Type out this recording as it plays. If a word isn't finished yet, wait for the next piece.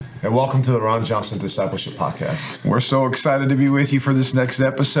And welcome to the Ron Johnson Discipleship Podcast. We're so excited to be with you for this next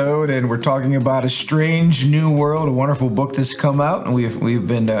episode, and we're talking about A Strange New World, a wonderful book that's come out, and we've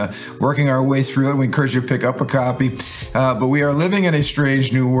been working our way through it. We encourage you to pick up a copy, but we are living in a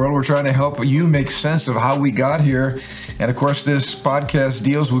strange new world. We're trying to help you make sense of how we got here, and of course, this podcast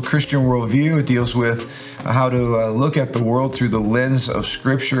deals with Christian worldview. It deals with how to look at the world through the lens of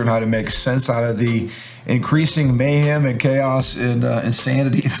Scripture and how to make sense out of the increasing mayhem and chaos and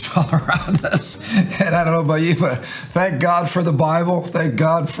insanity that's all around us. And I don't know about you, but thank God for the Bible. Thank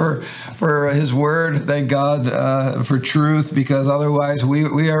God for His Word. Thank God for truth, because otherwise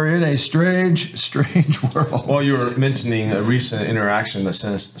we are in a strange world. Well, you were mentioning a recent interaction with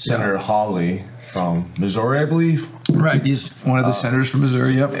Senator Hawley from Missouri, I believe. Right, he's one of the senators from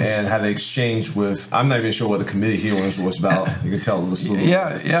Missouri, yep. And had an exchange with, I'm not even sure what the committee hearing was about. You can tell this little.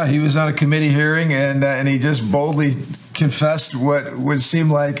 Yeah, he was on a committee hearing, and he just boldly confessed what would seem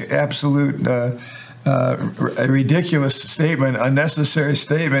like absolute a ridiculous statement, unnecessary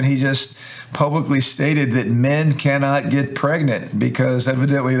statement. He just publicly stated that men cannot get pregnant, because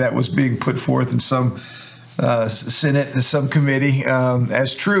evidently that was being put forth in some Senate, some committee,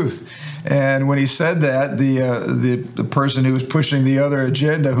 as truth. And when he said that, the person who was pushing the other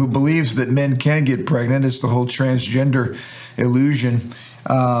agenda, who believes that men can get pregnant, it's the whole transgender illusion,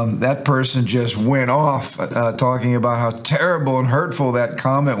 that person just went off talking about how terrible and hurtful that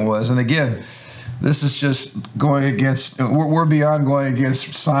comment was. And again, this is just going against, we're beyond going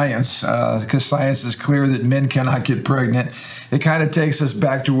against science, because science is clear that men cannot get pregnant. It kind of takes us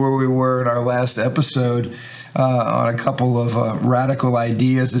back to where we were in our last episode, on a couple of radical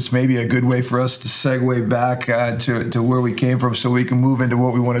ideas. It's maybe a good way for us to segue back to where we came from, so we can move into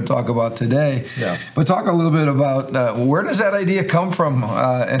what we want to talk about today. Yeah. But talk a little bit about where does that idea come from,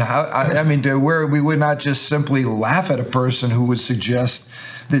 and how, to where we would not just simply laugh at a person who would suggest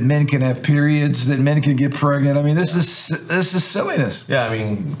that men can have periods, that men can get pregnant. I mean, this is silliness. Yeah, I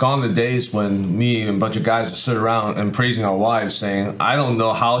mean, gone the days when me and a bunch of guys would sit around and praising our wives, saying, I don't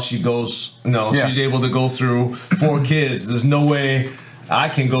know how she goes, she's able to go through 4 kids. There's no way I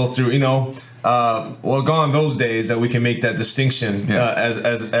can go through, gone those days that we can make that distinction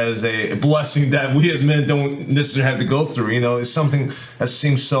as a blessing that we as men don't necessarily have to go through. It's something that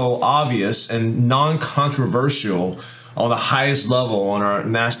seems so obvious and non-controversial on the highest level on our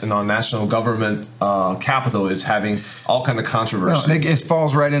national government capital is having all kind of controversy. Well, it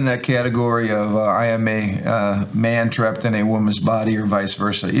falls right in that category of I am a man trapped in a woman's body, or vice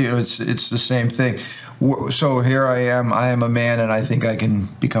versa. It's the same thing. So here I am a man, and I think I can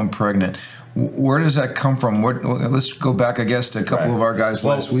become pregnant. Where does that come from? Let's go back, I guess, to a couple of our guys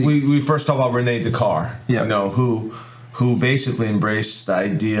last week. We first talked about Rene Descartes, who basically embraced the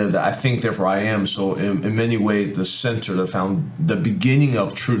idea that I think, therefore I am. So in many ways, the center, the beginning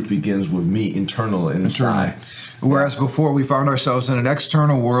of truth begins with me, internal, inside. Whereas before we found ourselves in an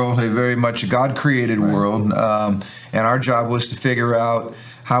external world, a very much God-created world, and our job was to figure out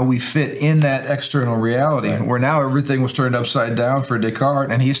how we fit in that external reality. Right. Where now everything was turned upside down for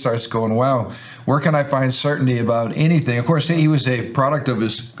Descartes, and he starts going, wow, where can I find certainty about anything? Of course, he was a product of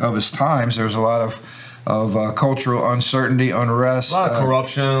his times. There was a lot of cultural uncertainty, unrest, a lot of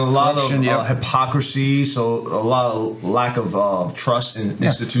corruption, a lot of hypocrisy, so a lot of lack of trust in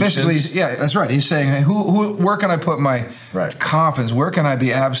institutions. Basically, that's right. He's saying, where can I put my confidence? Where can I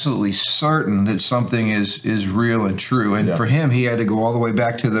be absolutely certain that something is real and true? And for him, he had to go all the way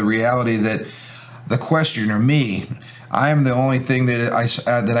back to the reality that the questioner, me, I am the only thing that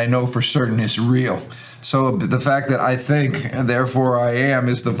I know for certain is real. So the fact that I think, and therefore I am,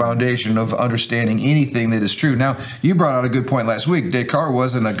 is the foundation of understanding anything that is true. Now, you brought out a good point last week. Descartes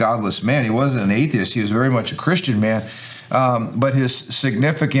wasn't a godless man. He wasn't an atheist. He was very much a Christian man. But his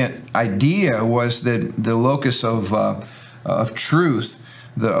significant idea was that the locus of truth,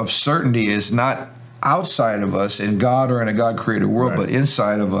 of certainty, is not outside of us in God or in a God-created world, but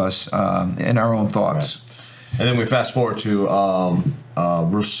inside of us in our own thoughts. Right. And then we fast forward to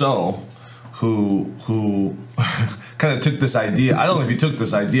Rousseau, who kind of took this idea. I don't know if he took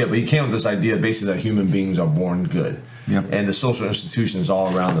this idea, but he came with this idea basically that human beings are born good. Yep. And the social institutions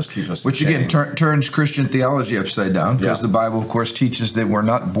all around us keep us Which again turns Christian theology upside down, because the Bible, of course, teaches that we're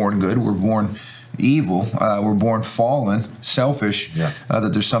not born good. We're born evil. We're born fallen, selfish,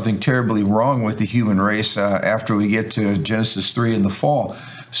 that there's something terribly wrong with the human race after we get to Genesis 3 and the fall.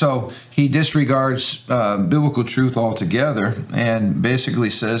 So he disregards biblical truth altogether and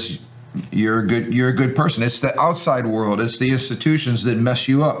basically says, you're a good person. It's the outside world. It's the institutions that mess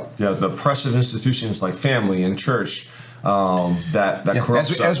you up. Yeah, the oppressive institutions like family and church that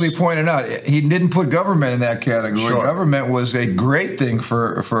corrupts us. As we pointed out, he didn't put government in that category. Sure. Government was a great thing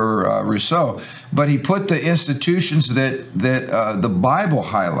for Rousseau, but he put the institutions that the Bible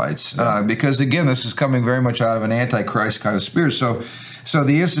highlights, because again, this is coming very much out of an antichrist kind of spirit. So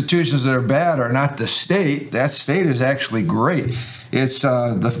the institutions that are bad are not the state. That state is actually great. It's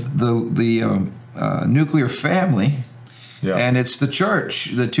the nuclear family, and it's the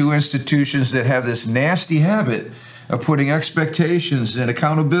church. The two institutions that have this nasty habit of putting expectations and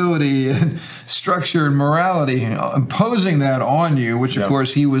accountability and structure and morality, imposing that on you, which of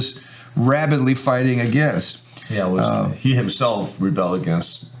course he was rabidly fighting against. Yeah, he himself rebelled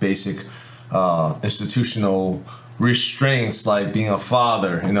against basic institutional restraints like being a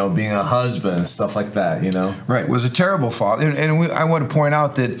father, being a husband, stuff like that, Right, was a terrible father. And I want to point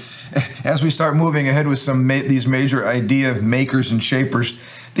out that as we start moving ahead with these major idea makers and shapers,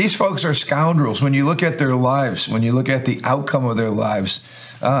 these folks are scoundrels. When you look at their lives, when you look at the outcome of their lives,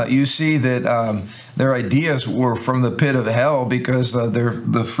 you see that their ideas were from the pit of hell, because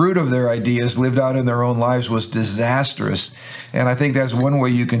the fruit of their ideas lived out in their own lives was disastrous. And I think that's one way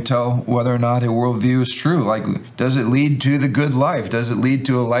you can tell whether or not a worldview is true. Like, does it lead to the good life? Does it lead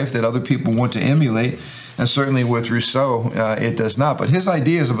to a life that other people want to emulate? And certainly with Rousseau, it does not. But his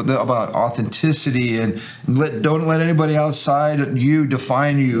ideas about authenticity and don't let anybody outside you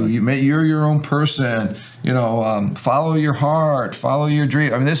define you. You're your own person. Follow your heart, follow your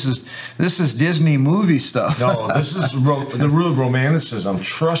dream. I mean, this is Disney movie stuff. No, this is the real romanticism.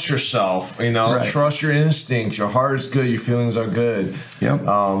 Trust yourself. Right. Trust your instincts. Your heart is good. Your feelings are good. Yep.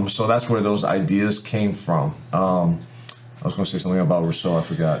 So that's where those ideas came from. I was going to say something about Rousseau. I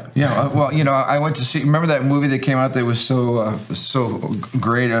forgot. Yeah, well, I went to see. Remember that movie that came out that was so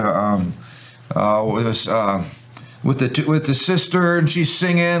great? It was with the sister, and she's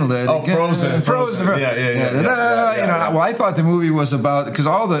singing. Frozen. Yeah. Well, I thought the movie was about, because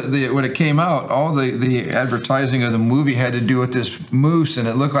all the when it came out, all the advertising of the movie had to do with this moose, and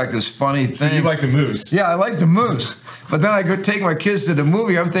it looked like this funny thing. So you like the moose? Yeah, I like the moose. But then I go take my kids to the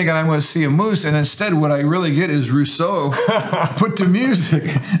movie. I'm thinking I'm going to see a moose, and instead, what I really get is Rousseau put to music.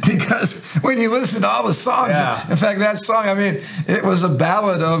 Because when you listen to all the songs, in fact, that song, it was a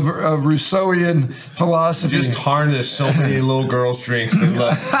ballad of Rousseauian philosophy. You just harness so many little girls' drinks. They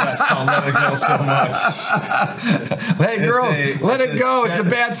love that song, Let It Go, so much. Hey, girls, let it go. It's a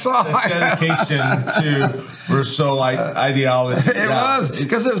bad song. A dedication to Rousseau ideology. It was,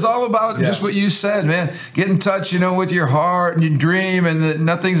 because it was all about just what you said, man. Get in touch, with your heart and your dream, and that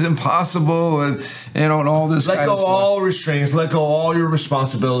nothing's impossible, and and all this. Let go all restraints. Let go all your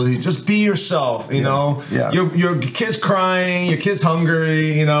responsibility. Just be yourself. Your kid's crying. Your kid's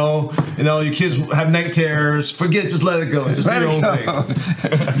hungry. Your kids have night terrors. Forget. Just let it go. Just do your own thing.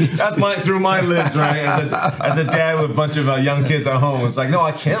 That's through my lens, right? As a dad with a bunch of young kids at home, it's like, no,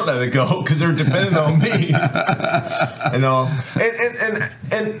 I can't let it go because they're dependent on me.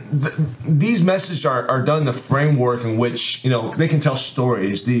 These messages are done in the framework in which they can tell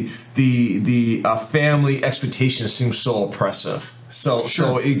stories. The family expectations seem so oppressive.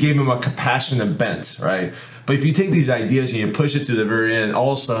 So it gave him a compassionate bent, right? But if you take these ideas and you push it to the very end,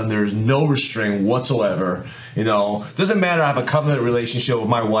 all of a sudden there's no restraint whatsoever. Doesn't matter. I have a covenant relationship with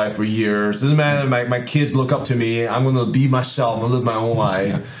my wife for years. Doesn't matter. My kids look up to me. I'm going to be myself. I'm going to live my own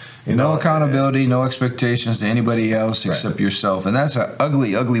life. No accountability, no expectations to anybody else except yourself. And that's an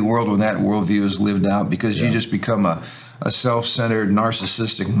ugly, ugly world when that worldview is lived out, because you just become a self-centered,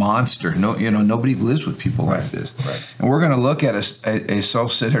 narcissistic monster. Nobody lives with people like this. Right. And we're going to look at a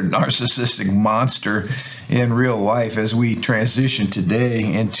self-centered, narcissistic monster in real life as we transition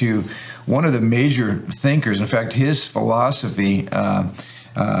today into one of the major thinkers. In fact, his philosophy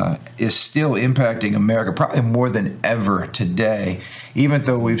is still impacting America probably more than ever today, even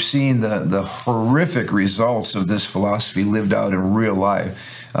though we've seen the horrific results of this philosophy lived out in real life.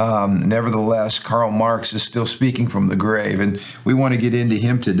 Nevertheless, Karl Marx is still speaking from the grave, and we want to get into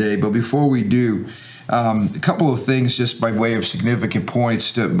him today. But before we do, a couple of things just by way of significant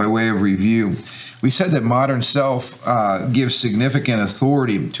points, by way of review. We said that modern self gives significant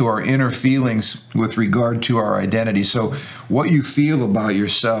authority to our inner feelings with regard to our identity. So what you feel about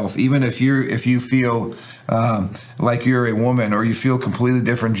yourself, even if you feel like you're a woman, or you feel completely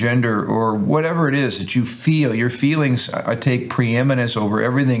different gender, or whatever it is that you feel, your feelings take preeminence over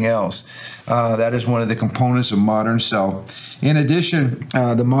everything else. That is one of the components of modern self. In addition,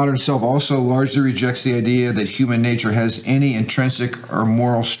 the modern self also largely rejects the idea that human nature has any intrinsic or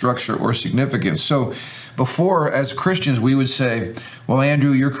moral structure or significance. So before, as Christians, we would say, well,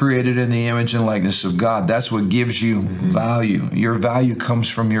 Andrew, you're created in the image and likeness of God. That's what gives you value. Your value comes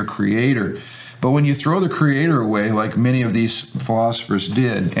from your Creator. But when you throw the creator away, like many of these philosophers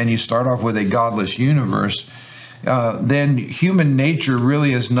did, and you start off with a godless universe, then human nature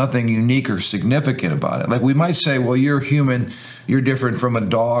really is nothing unique or significant about it. Like we might say, well, you're human, you're different from a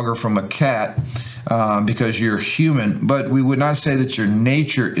dog or from a cat because you're human, but we would not say that your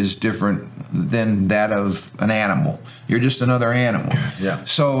nature is different than that of an animal. You're just another animal. Yeah.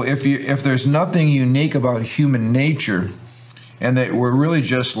 So if there's nothing unique about human nature, and that we're really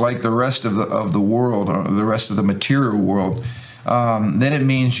just like the rest of the world, or the rest of the material world, then it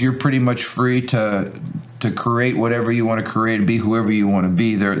means you're pretty much free to create whatever you want to create, be whoever you want to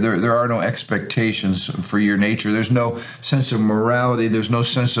be. There are no expectations for your nature. There's no sense of morality. There's no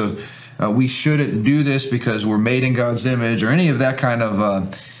sense of we shouldn't do this because we're made in God's image, or any of that kind of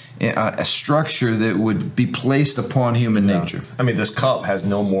a structure that would be placed upon human nature. I mean, this cup has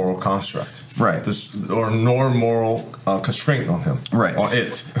no moral construct, right? Nor moral constraint on him, right? On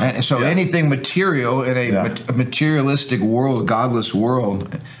it. And so anything material in a materialistic world, godless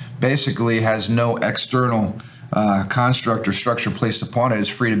world, basically has no external construct or structure placed upon it. It's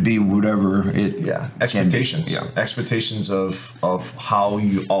free to be whatever it expectations. Can be. Expectations of how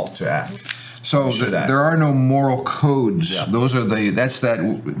you ought to act. So there are no moral codes. Yeah. Those are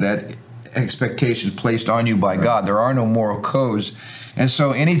that expectation placed on you by God. There are no moral codes. And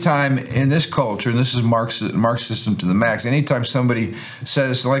so anytime in this culture, and this is Marxism to the max, anytime somebody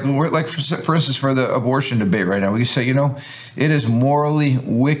says, like for instance, for the abortion debate right now, we say, it is morally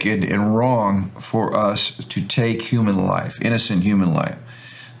wicked and wrong for us to take human life, innocent human life.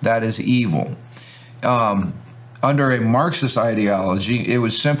 That is evil. Under a Marxist ideology, it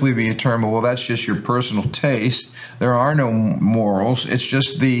would simply be a term of, well, that's just your personal taste. There are no morals. It's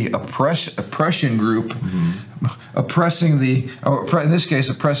just the oppression group oppressing in this case,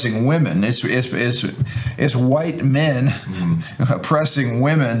 oppressing women. It's white men oppressing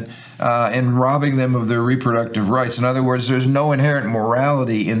women and robbing them of their reproductive rights. In other words, there's no inherent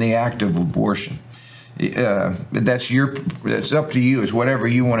morality in the act of abortion. It's up to you. It's whatever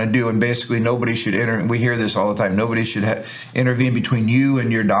you want to do, and basically nobody should enter. We hear this all the time. Nobody should intervene between you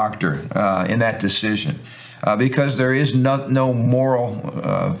and your doctor in that decision, because there is no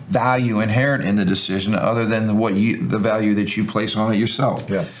moral value inherent in the decision other than the value that you place on it yourself.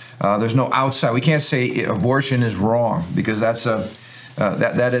 Yeah. There's no outside. We can't say abortion is wrong, because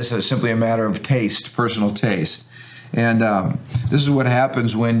that is simply a matter of taste, personal taste. And this is what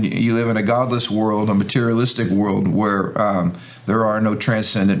happens when you live in a godless world, a materialistic world, where there are no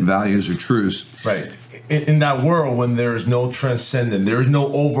transcendent values or truths. Right. In that world, when there's no transcendent, there is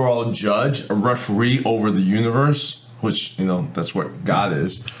no overall judge, a referee over the universe, which, that's what God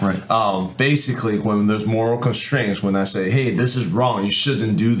is. Right. Basically, when there's moral constraints, when I say, hey, this is wrong, you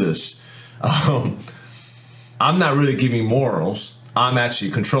shouldn't do this, I'm not really giving morals. I'm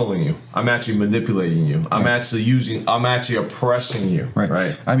actually controlling you. I'm actually manipulating you. I'm actually oppressing you.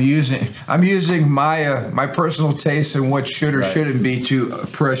 Right. I'm using my personal taste and what should or shouldn't be to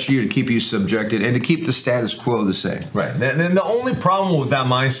oppress you, to keep you subjected, and to keep the status quo the same. Right. And the only problem with that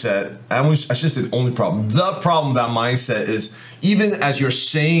mindset, I should say the only problem. The problem with that mindset is, even as you're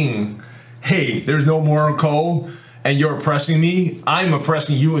saying, hey, there's no moral code, and you're oppressing me, I'm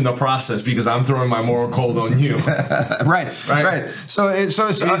oppressing you in the process, because I'm throwing my moral code on you. Right. So it's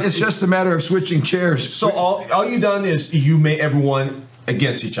just a matter of switching chairs. So all you done is you made everyone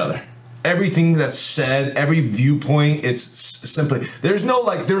against each other. Everything that's said, every viewpoint, it's simply, there's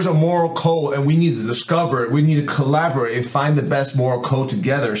a moral code, and we need to discover it. We need to collaborate and find the best moral code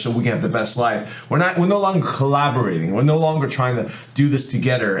together so we can have the best life. We're no longer collaborating. We're no longer trying to do this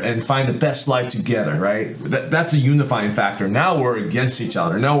together and find the best life together, right? That's a unifying factor. Now we're against each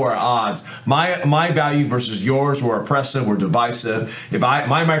other. Now we're at odds. My value versus yours, we're oppressive, we're divisive. If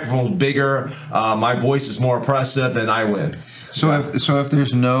my microphone's bigger, my voice is more oppressive, then I win. So if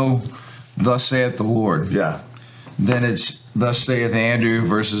there's no "Thus saith the Lord," then it's "Thus saith Andrew"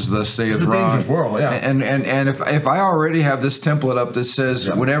 versus "Thus saith Ron." It's a dangerous world, yeah. And if I already have this template up that says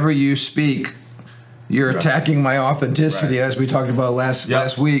whenever you speak, you're attacking my authenticity, as we talked about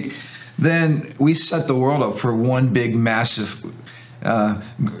last week, then we set the world up for one big massive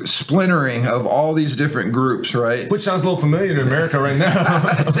splintering of all these different groups, right? Which sounds a little familiar to America right now.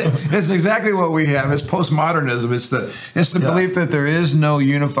 It's exactly what we have. It's postmodernism. It's the belief that there is no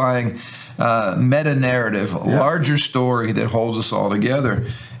unifying meta-narrative, larger story that holds us all together.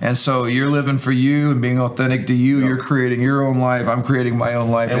 And so you're living for you and being authentic to you. You're creating your own life. I'm creating my own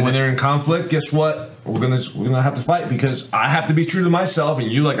life. And when they're in conflict, guess what? We're gonna have to fight, because I have to be true to myself,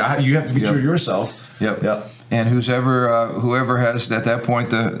 and you have to be true to yourself. Yep. And whoever has at that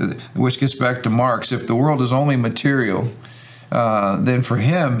point, which gets back to Marx, if the world is only material, then for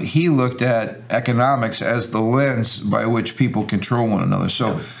him, he looked at economics as the lens by which people control one another.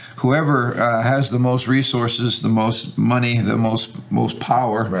 So whoever has the most resources, the most money, the most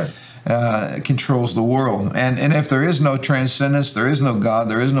power, controls the world. And if there is no transcendence, there is no God,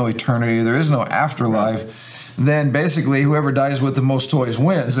 there is no eternity, there is no afterlife, then basically whoever dies with the most toys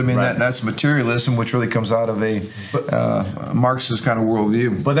wins. I mean, that's materialism, which really comes out of a Marxist kind of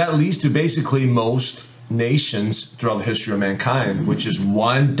worldview. But that leads to basically most nations throughout the history of mankind, which is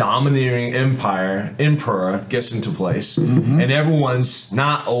one domineering emperor gets into place, and everyone's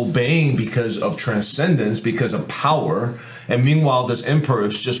not obeying because of transcendence, because of power. And meanwhile, this emperor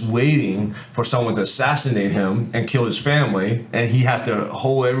is just waiting for someone to assassinate him and kill his family, and he has to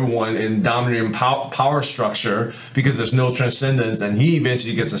hold everyone in dominating power structure because there's no transcendence, and he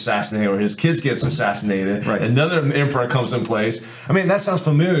eventually gets assassinated, or his kids gets assassinated. Another emperor comes in place. I mean, that sounds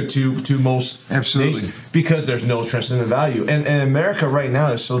familiar to most nations because there's no transcendent value. And America right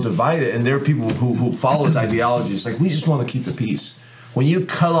now is so divided, and there are people who follow his ideologies. Like, we just want to keep the peace. When you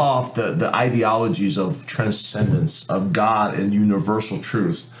cut off the ideologies of transcendence, of God and universal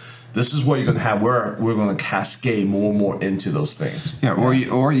truth, this is what you're going to have. We're going to cascade more and more into those things. Yeah,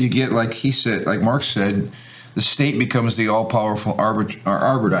 or you get, like he said, like Marx said, the state becomes the all-powerful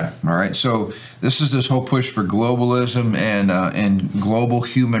arbiter. All right, so this is this whole push for globalism and global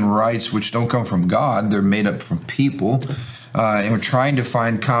human rights, which don't come from God; they're made up from people. And we're trying to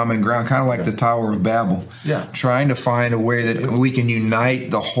find common ground, kind of like the Tower of Babel. Trying to find a way that we can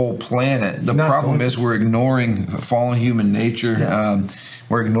unite the whole planet. The problem is we're ignoring fallen human nature.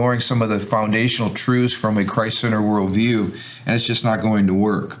 We're ignoring some of the foundational truths from a Christ-centered worldview, and it's just not going to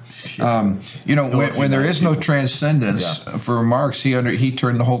work. When there is no transcendence, for Marx, he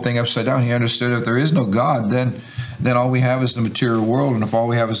turned the whole thing upside down. He understood if there is no God, then all we have is the material world, and if all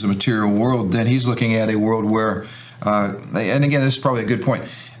we have is the material world, then he's looking at a world where and again, this is probably a good point.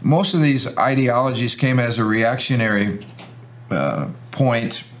 Most of these ideologies came as a reactionary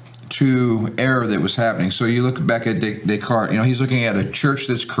point to error that was happening. So you look back at Descartes, he's looking at a church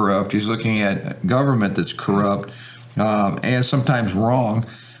that's corrupt, he's looking at government that's corrupt, and sometimes wrong,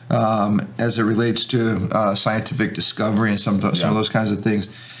 as it relates to scientific discovery and some of those kinds of things.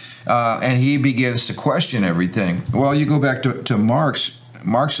 And he begins to question everything. Well, you go back to Marx.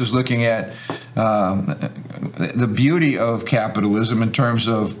 Marx is looking at the beauty of capitalism in terms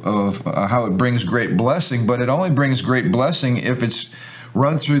of how it brings great blessing, but it only brings great blessing if it's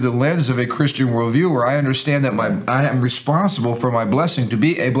run through the lens of a Christian worldview, where I understand that I am responsible for my blessing to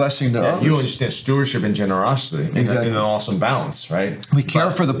be a blessing to others. You understand stewardship and generosity in an awesome balance, right? We care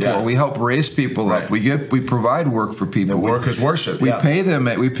for the poor. We help raise people up. We provide work for people. The workers worship. We pay them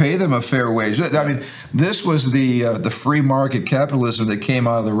a fair wage. I mean, this was the free market capitalism that came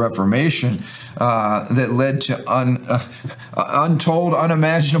out of the Reformation that led to untold,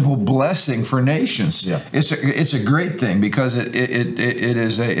 unimaginable blessing for nations. It's a great thing because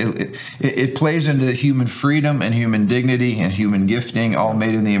it plays into human freedom and human dignity and human gifting, all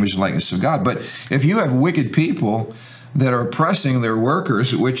made in the image and likeness of God. But if you have wicked people that are oppressing their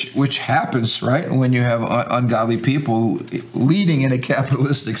workers, which happens, right, when you have ungodly people leading in a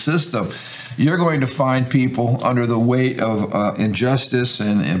capitalistic system, you're going to find people under the weight of injustice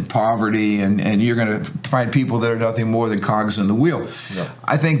and poverty, and you're going to find people that are nothing more than cogs in the wheel.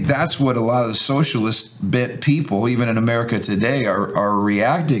 I think that's what a lot of the socialist bent people, even in America today, are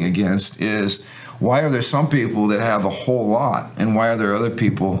reacting against, is why are there some people that have a whole lot, and why are there other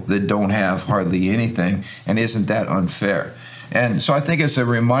people that don't have hardly anything, and isn't that unfair? And so I think it's a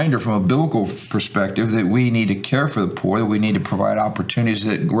reminder from a biblical perspective that we need to care for the poor, that we need to provide opportunities,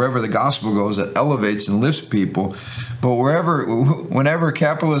 that wherever the gospel goes, it elevates and lifts people. But whenever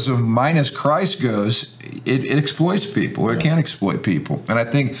capitalism minus Christ goes, it exploits people, or it can exploit people. And I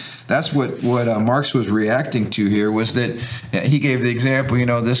think that's what Marx was reacting to here, was that he gave the example,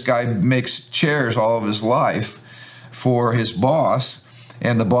 this guy makes chairs all of his life for his boss,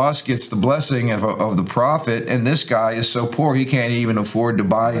 and the boss gets the blessing of the profit, and this guy is so poor he can't even afford to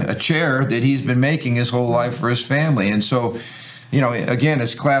buy a chair that he's been making his whole life for his family. And so, again,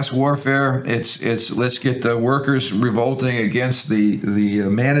 it's class warfare. It's let's get the workers revolting against the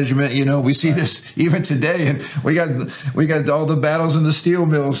management. We see this even today, and we got all the battles in the steel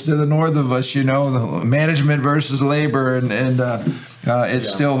mills to the north of us. The management versus labor, and it's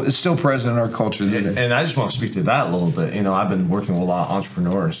still present in our culture today. And I just want to speak to that a little bit. I've been working with a lot of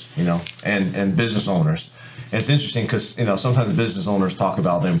entrepreneurs, and business owners. And it's interesting because sometimes business owners talk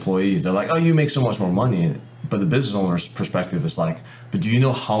about their employees. They're like, "Oh, you make so much more money." But the business owner's perspective is like, "But do you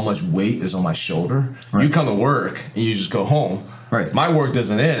know how much weight is on my shoulder? Right. You come to work and you just go home. Right. My work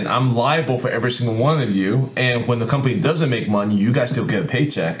doesn't end. I'm liable for every single one of you. And when the company doesn't make money, you guys still get a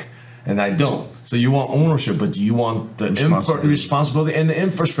paycheck, and I don't. So you want ownership, but do you want the responsibility and the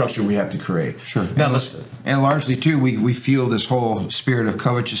infrastructure we have to create? Sure. Now, and largely too, we feel this whole spirit of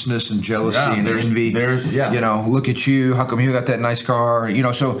covetousness and jealousy and envy. Look at you. How come you got that nice car?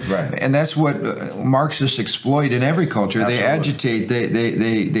 So and that's what Marxists exploit in every culture. Absolutely. They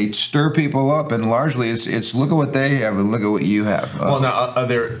agitate. They stir people up, and largely it's look at what they have and look at what you have. Now are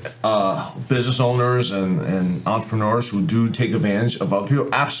there business owners and entrepreneurs who do take advantage of other people?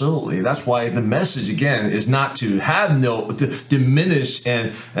 Absolutely. That's why the message again is not to diminish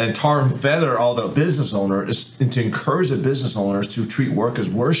and tar and feather all the business owners, and to encourage the business owners to treat work as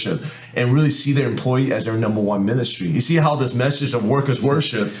worship and really see their employee as their number one ministry. You see how this message of work as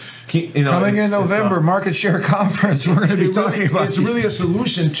worship, coming in November, market share conference, we're going to be talking about. It's really a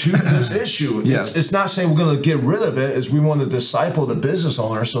solution to this issue. Yes. It's not saying we're going to get rid of it. It's we want to disciple the business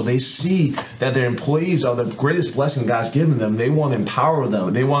owner so they see that their employees are the greatest blessing God's given them. They want to empower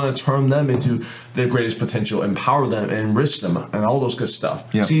them. They want to turn them into their greatest potential, empower them, enrich them, and all those good stuff.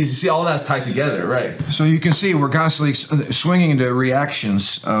 Yeah. See, all that's tied together, right? So you can see we're constantly swinging into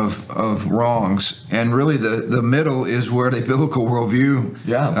reactions of wrongs, and really the middle is where the biblical worldview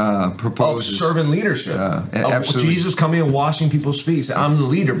proposes. Of servant leadership. Absolutely. Jesus coming and washing people's feet. Say, I'm the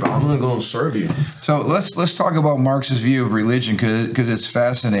leader, but I'm going to go and serve you. So let's talk about Marx's view of religion because it's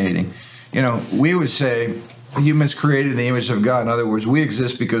fascinating. We would say humans created in the image of God. In other words, we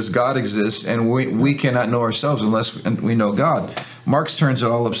exist because God exists, and we cannot know ourselves unless we know God. Marx turns it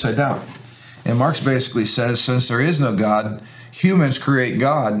all upside down. And Marx basically says, since there is no God, humans create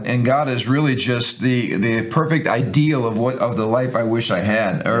God, and God is really just the perfect ideal of the life I wish I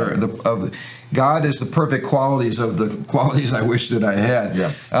had, or God is the perfect qualities of the qualities I wish that I had.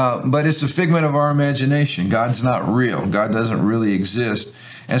 Yeah. But it's a figment of our imagination. God's not real. God doesn't really exist.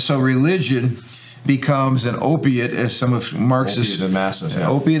 And so religion becomes an opiate, as some of Marx's opiate of the masses. An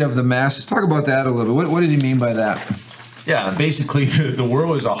opiate of the masses. Talk about that a little bit. What does he mean by that? Yeah, basically, the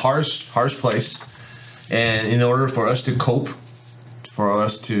world is a harsh place, and in order for us to cope, for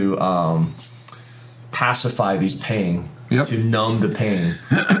us to pacify these pain, to numb the pain,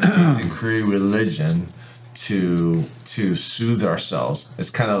 is to create religion to soothe ourselves. It's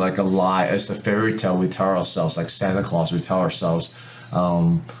kind of like a lie. It's a fairy tale we tell ourselves, like Santa Claus. We tell ourselves.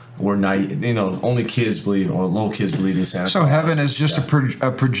 We're naive, only kids believe, or little kids believe in Santa Claus. So heaven is just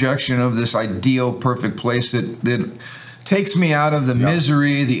a projection of this ideal, perfect place that takes me out of the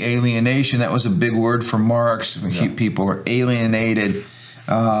misery, the alienation. That was a big word for Marx. People are alienated.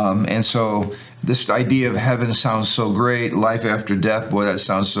 And so this idea of heaven sounds so great. Life after death, boy, that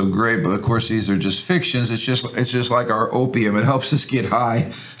sounds so great. But of course, these are just fictions. It's just like our opium. It helps us get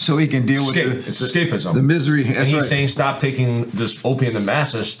high so we can deal with it's escapism. The misery. And he's saying, stop taking this opium to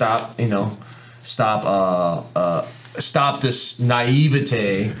masses. Stop this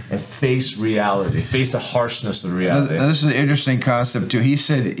naivete and face reality. Face the harshness of reality. Now, this is an interesting concept too. He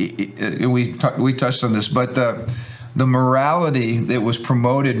said, we touched on this, but the morality that was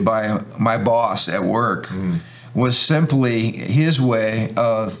promoted by my boss at work was simply his way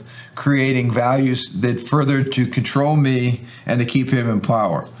of creating values that furthered to control me and to keep him in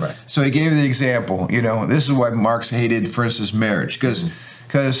power. Right. So he gave the example, this is why Marx hated, for instance, marriage, because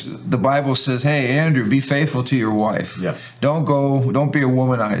the Bible says, hey, Andrew, be faithful to your wife. Yeah. Don't be a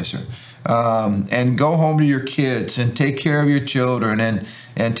womanizer. And go home to your kids and take care of your children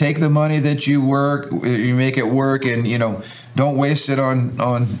and take the money that you make at work, and don't waste it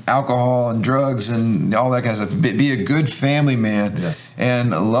on alcohol and drugs and all that kind of stuff. Be a good family man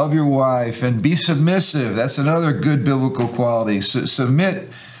and love your wife and be submissive. That's another good biblical quality. Submit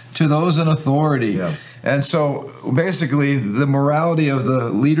to those in authority. Yeah. And so basically the morality of the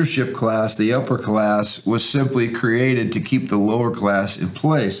leadership class, the upper class, was simply created to keep the lower class in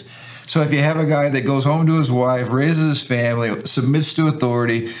place. So if you have a guy that goes home to his wife, raises his family, submits to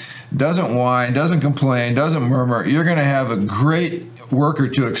authority, doesn't whine, doesn't complain, doesn't murmur, you're going to have a great worker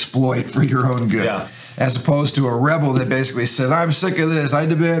to exploit for your own good. Yeah. As opposed to a rebel that basically said, I'm sick of this, I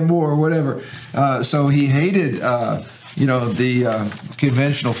demand more, or whatever. So he hated the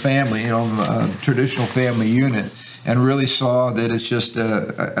conventional family, traditional family unit, and really saw that it's just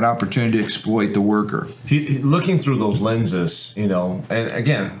an opportunity to exploit the worker. Looking through those lenses, and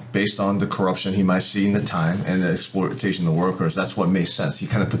again, based on the corruption he might see in the time and the exploitation of the workers, that's what makes sense. He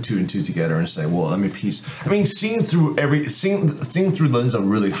kind of put two and two together and say, well, let me piece. I mean, seeing through the lens of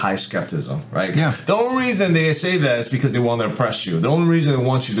really high skepticism, right? Yeah. The only reason they say that is because they want to oppress you. The only reason they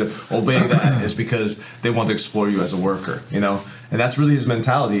want you to obey that is because they want to exploit you as a worker, And that's really his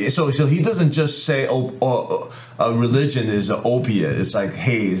mentality. So he doesn't just say, a religion is an opiate. It's like,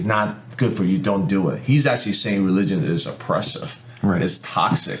 hey, it's not good for you, don't do it. He's actually saying religion is oppressive. Right. It's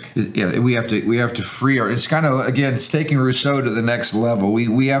toxic. Yeah, we have to free our. It's kind of, again, it's taking Rousseau to the next level.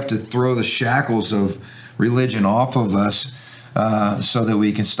 We have to throw the shackles of religion off of us so that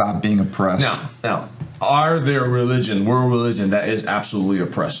we can stop being oppressed. Now, are there world religion that is absolutely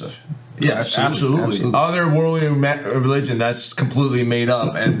oppressive? Yes, absolutely. Other worldly religion that's completely made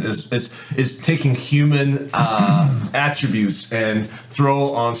up and is taking human attributes and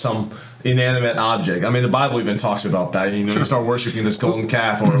throw on some inanimate object. I mean, the Bible even talks about that. You start worshiping this golden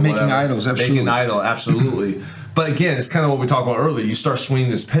calf or making whatever. Idols, absolutely. Making idol, absolutely. But again, it's kind of what we talked about earlier. You start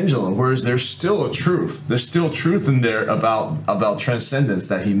swinging this pendulum, whereas there's still a truth. There's still truth in there about transcendence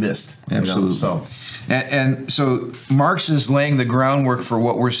that he missed. Absolutely. And so Marx is laying the groundwork for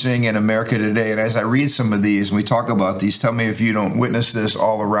what we're seeing in America today. And as I read some of these and we talk about these, tell me if you don't witness this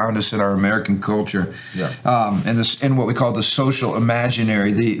all around us in our American culture. Yeah. And this, in what we call the social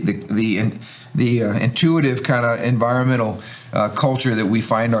imaginary, the intuitive kind of environmental culture that we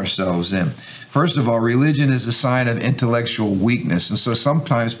find ourselves in. First of all, religion is a sign of intellectual weakness. And so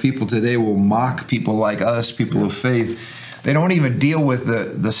sometimes people today will mock people like us, people of faith. They don't even deal with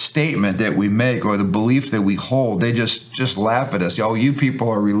the statement that we make or the belief that we hold. They just laugh at us. Oh, you people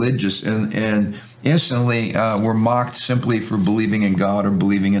are religious. And instantly we're mocked simply for believing in God or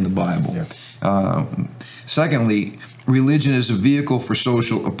believing in the Bible. Yeah. Secondly, religion is a vehicle for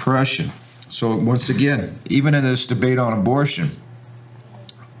social oppression. So once again, even in this debate on abortion,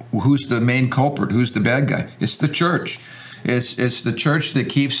 who's the main culprit? Who's the bad guy? It's the church. It's the church that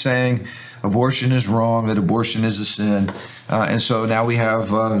keeps saying abortion is wrong, that abortion is a sin. And so now we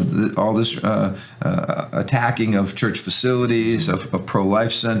have all this attacking of church facilities, of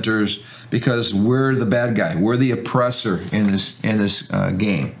pro-life centers, because we're the bad guy. We're the oppressor in this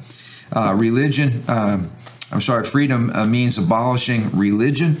game. Freedom means abolishing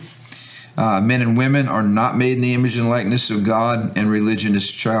religion. Men and women are not made in the image and likeness of God, and religion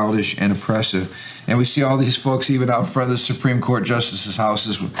is childish and oppressive. And we see all these folks even out front of the Supreme Court justices'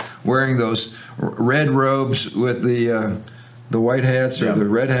 houses wearing those red robes with the white hats or the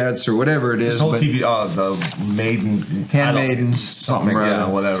red hats or whatever it is. This whole TV, the maiden, handmaidens, something right? Yeah,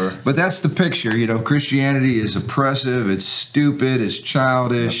 whatever. But that's the picture. Christianity is oppressive. It's stupid. It's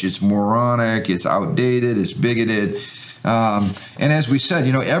childish. It's moronic. It's outdated. It's bigoted. And as we said,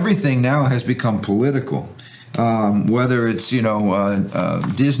 everything now has become political. Whether it's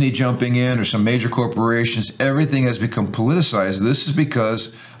Disney jumping in or some major corporations, everything has become politicized. This is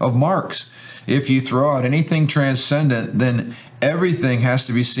because of Marx. If you throw out anything transcendent, then everything has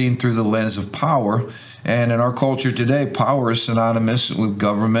to be seen through the lens of power. And in our culture today, power is synonymous with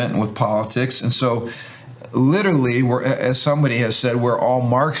government and with politics. And so literally, as somebody has said, we're all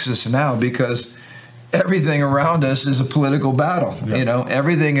Marxists now because everything around us is a political battle. Yep.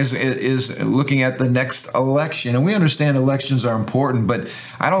 Everything is looking at the next election, and we understand elections are important, but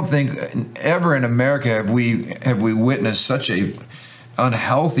I don't think ever in America have we witnessed such a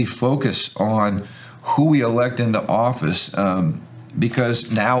unhealthy focus on who we elect into office. Because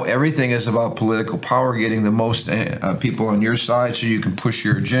now everything is about political power, getting the most people on your side so you can push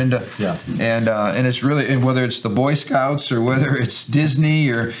your agenda. Yeah. And it's really, and whether it's the Boy Scouts or whether it's Disney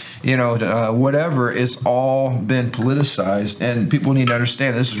or whatever, it's all been politicized. And people need to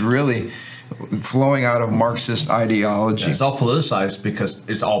understand this is really flowing out of Marxist ideology. Yeah, it's all politicized because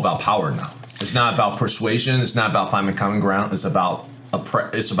it's all about power now. It's not about persuasion. It's not about finding common ground. It's about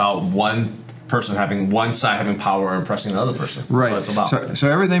one person one side having power and oppressing the other person. Right. That's what it's about.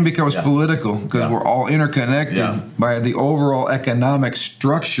 So everything becomes political because we're all interconnected by the overall economic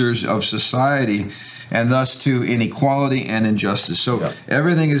structures of society, and thus to inequality and injustice. So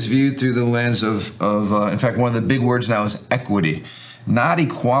everything is viewed through the lens of in fact, one of the big words now is equity, not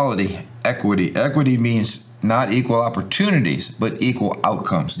equality. Equity. Equity means not equal opportunities, but equal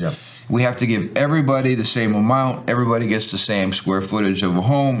outcomes. Yep. We have to give everybody the same amount. Everybody gets the same square footage of a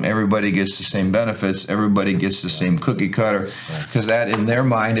home. Everybody gets the same benefits. Everybody gets the same cookie cutter. Because that, in their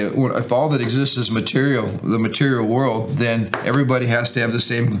mind, if all that exists is material, the material world, then everybody has to have the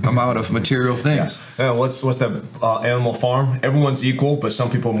same amount of material things. Yeah. What's the Animal Farm? Everyone's equal, but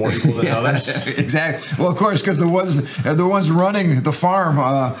some people are more equal than others. Exactly. Well, of course, because the ones running the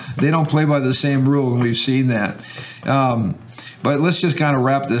farm, they don't play by the same rule, and we've seen that. But let's just kind of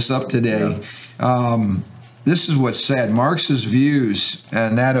wrap this up today. Yeah. This is what's sad. Marx's views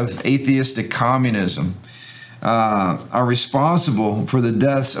and that of atheistic communism are responsible for the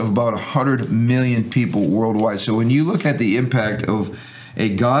deaths of about 100 million people worldwide. So when you look at the impact of a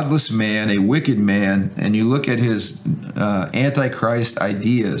godless man, a wicked man, and you look at his antichrist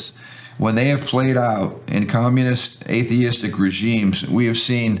ideas, when they have played out in communist, atheistic regimes, we have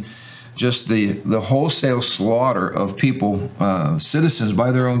seen just the wholesale slaughter of people, citizens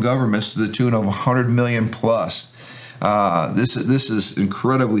by their own governments, to the tune of 100 million plus. This is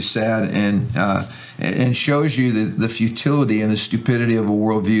incredibly sad and shows you the futility and the stupidity of a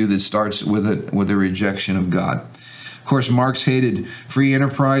worldview that starts with a rejection of God. Of course, Marx hated free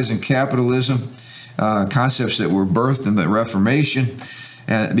enterprise and capitalism, concepts that were birthed in the Reformation.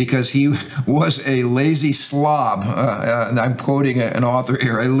 Because he was a lazy slob, and I'm quoting an author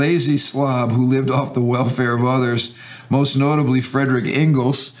here, a lazy slob who lived off the welfare of others, most notably Friedrich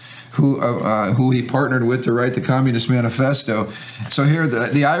Engels, who he partnered with to write the Communist Manifesto. So here,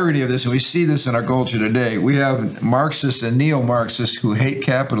 the irony of this, and we see this in our culture today, we have Marxists and neo-Marxists who hate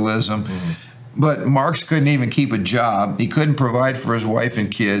capitalism, but Marx couldn't even keep a job. He couldn't provide for his wife and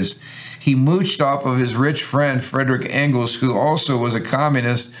kids. He mooched off of his rich friend, Friedrich Engels, who also was a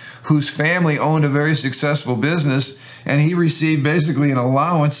communist, whose family owned a very successful business, and he received basically an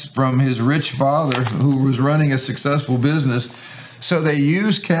allowance from his rich father, who was running a successful business. So they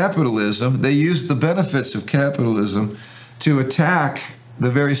used capitalism, they used the benefits of capitalism to attack the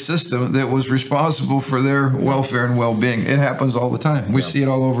very system that was responsible for their welfare and well-being. It happens all the time. We see it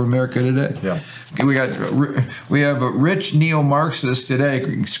all over America today. Yeah. We have a rich neo-Marxists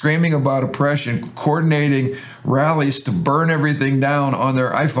today screaming about oppression, coordinating rallies to burn everything down on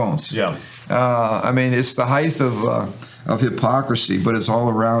their iPhones. Yeah. I mean, it's the height of hypocrisy, but it's all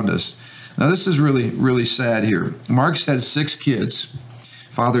around us. Now, this is really, really sad here. Marx had 6 kids,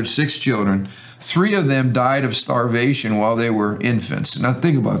 fathered 6 children. 3 of them died of starvation while they were infants. Now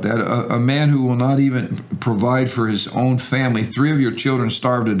think about that. A man who will not even provide for his own family. 3 of your children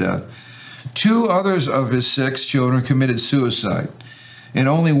starved to death. 2 others of his 6 children committed suicide, and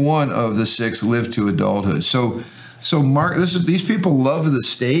only 1 of the 6 lived to adulthood. So these people love the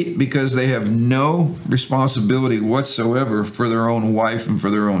state because they have no responsibility whatsoever for their own wife and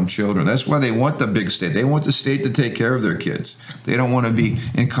for their own children. That's why they want the big state. They want the state to take care of their kids. They don't want to be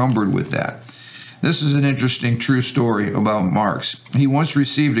encumbered with that. This is an interesting true story about Marx. He once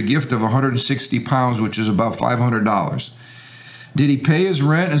received a gift of 160 pounds, which is about $500. Did he pay his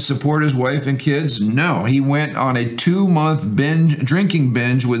rent and support his wife and kids? No. He went on a 2-month drinking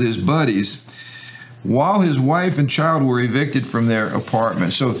binge with his buddies while his wife and child were evicted from their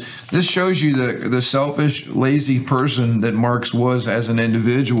apartment. So this shows you the selfish, lazy person that Marx was as an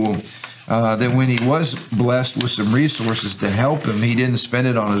individual. That when he was blessed with some resources to help him, he didn't spend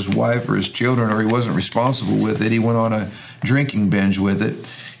it on his wife or his children, or he wasn't responsible with it. He went on a drinking binge with it.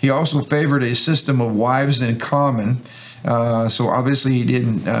 He also favored a system of wives in common. So obviously he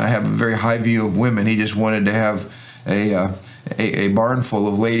didn't have a very high view of women. He just wanted to have a barn full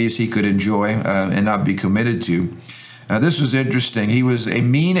of ladies he could enjoy and not be committed to. This was interesting. He was a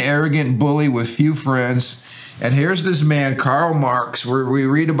mean, arrogant bully with few friends. And here's this man, Karl Marx, where we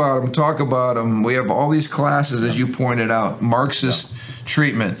read about him, talk about him. We have all these classes, as you pointed out, Marxist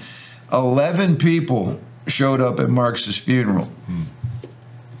treatment. 11 people showed up at Marx's funeral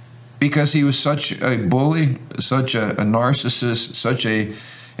because he was such a bully, such a narcissist, such a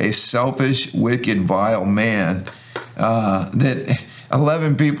selfish, wicked, vile man that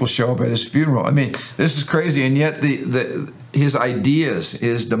 11 people show up at his funeral. I mean, this is crazy, and yet his ideas,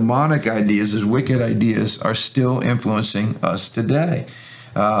 his demonic ideas, his wicked ideas are still influencing us today.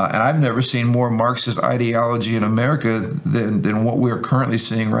 And I've never seen more Marxist ideology in America than what we're currently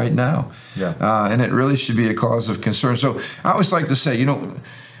seeing right now. Yeah. And it really should be a cause of concern. So I always like to say,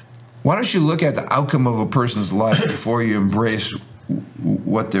 why don't you look at the outcome of a person's life before you embrace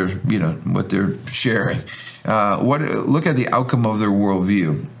what they're sharing? Look at the outcome of their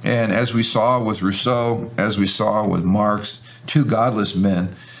worldview. And as we saw with Rousseau, as we saw with Marx, 2 godless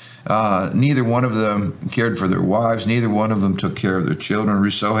men, neither one of them cared for their wives. Neither one of them took care of their children.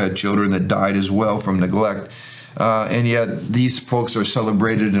 Rousseau had children that died as well from neglect. And yet these folks are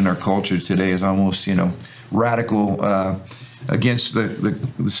celebrated in our culture today as almost, radical, against the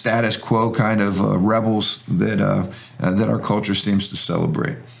status quo kind of rebels that our culture seems to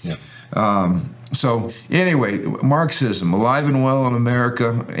celebrate. Yeah. So anyway, Marxism, alive and well in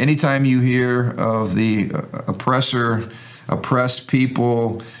America. Anytime you hear of the oppressed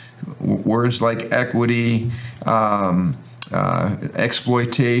people, words like equity,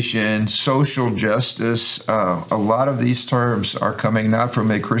 exploitation, social justice, a lot of these terms are coming not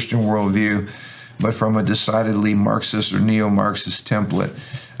from a Christian worldview, but from a decidedly Marxist or neo-Marxist template.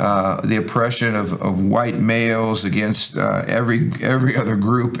 The oppression of white males against every other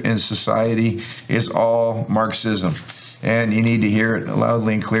group in society is all Marxism. And you need to hear it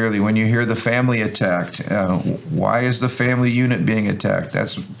loudly and clearly. When you hear the family attacked, why is the family unit being attacked?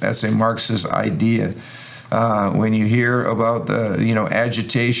 That's a Marxist idea. When you hear about the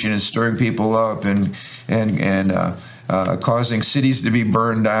agitation and stirring people up and causing cities to be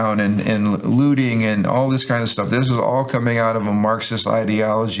burned down and looting and all this kind of stuff, this is all coming out of a Marxist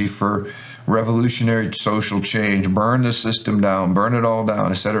ideology for revolutionary social change. Burn the system down, burn it all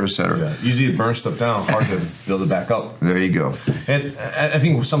down, et cetera, et cetera. Yeah, easy to burn stuff down, hard to build it back up. There you go. And I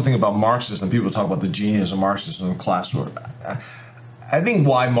think something about Marxism, people talk about the genius of Marxism and class war. I think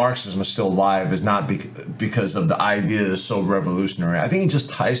why Marxism is still alive is not because of the idea that's so revolutionary. I think it just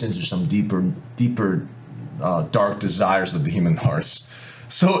ties into some deeper dark desires of the human hearts.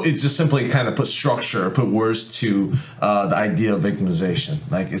 So it just simply kind of put structure, put words to the idea of victimization.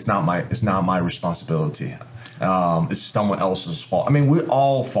 Like it's not my responsibility. It's someone else's fault. I mean, we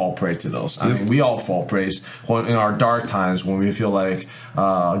all fall prey to those. I mean, we all fall prey in our dark times when we feel like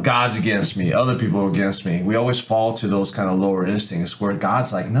God's against me, other people are against me. We always fall to those kind of lower instincts where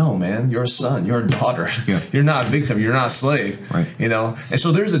God's like, no, man, you're a son, you're a daughter. Yeah. You're not a victim, you're not a slave. Right. And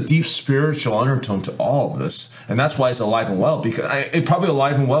so there's a deep spiritual undertone to all of this. And that's why it's alive and well, because it's probably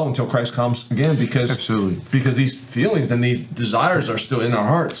alive and well until Christ comes again, because these feelings and these desires are still in our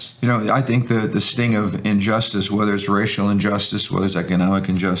hearts. I think the sting of injustice, whether it's racial injustice, whether it's economic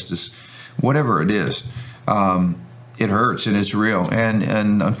injustice, whatever it is, it hurts and it's real. And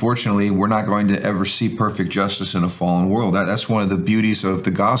unfortunately, we're not going to ever see perfect justice in a fallen world. That's one of the beauties of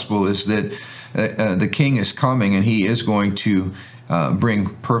the gospel, is that the King is coming and he is going to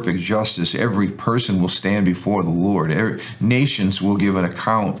bring perfect justice. Every person will stand before the Lord. Nations will give an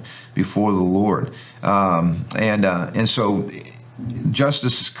account before the Lord. And so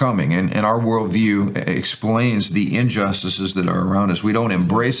justice is coming, and our worldview explains the injustices that are around us. We don't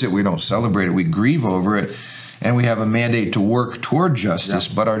embrace it, we don't celebrate it, we grieve over it, and we have a mandate to work toward justice,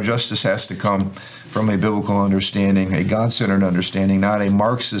 but our justice has to come from a biblical understanding, a God-centered understanding, not a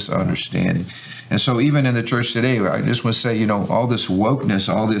Marxist understanding. And so even in the church today, I just want to say, all this wokeness,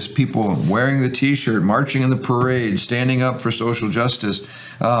 all this people wearing the T-shirt, marching in the parade, standing up for social justice,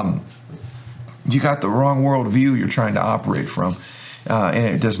 you got the wrong worldview you're trying to operate from, and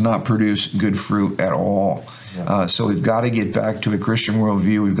it does not produce good fruit at all. Yeah. So we've got to get back to a Christian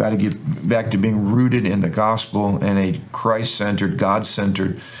worldview. We've got to get back to being rooted in the gospel and a Christ-centered,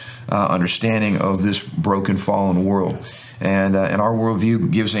 God-centered understanding of this broken, fallen world. And our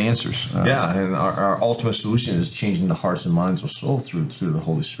worldview gives answers. And our ultimate solution is changing the hearts and minds of soul through the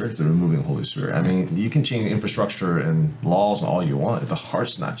Holy Spirit, through removing the Holy Spirit. I mean, you can change infrastructure and laws and all you want if the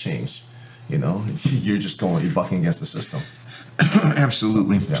heart's not changed. You're bucking against the system.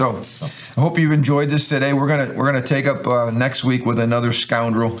 Absolutely. So I hope you've enjoyed this today. We're gonna take up next week with another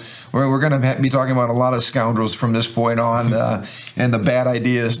scoundrel. We're gonna be talking about a lot of scoundrels from this point on, and the bad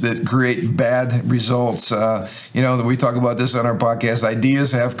ideas that create bad results. We talk about this on our podcast.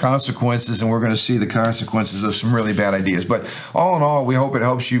 Ideas have consequences, and we're going to see the consequences of some really bad ideas. But all in all, we hope it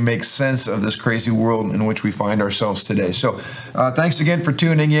helps you make sense of this crazy world in which we find ourselves today. So thanks again for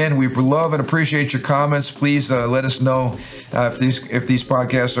tuning in. We love and appreciate your comments. Please let us know if these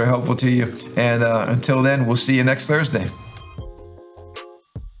podcasts are helpful to you. And until then, we'll see you next Thursday.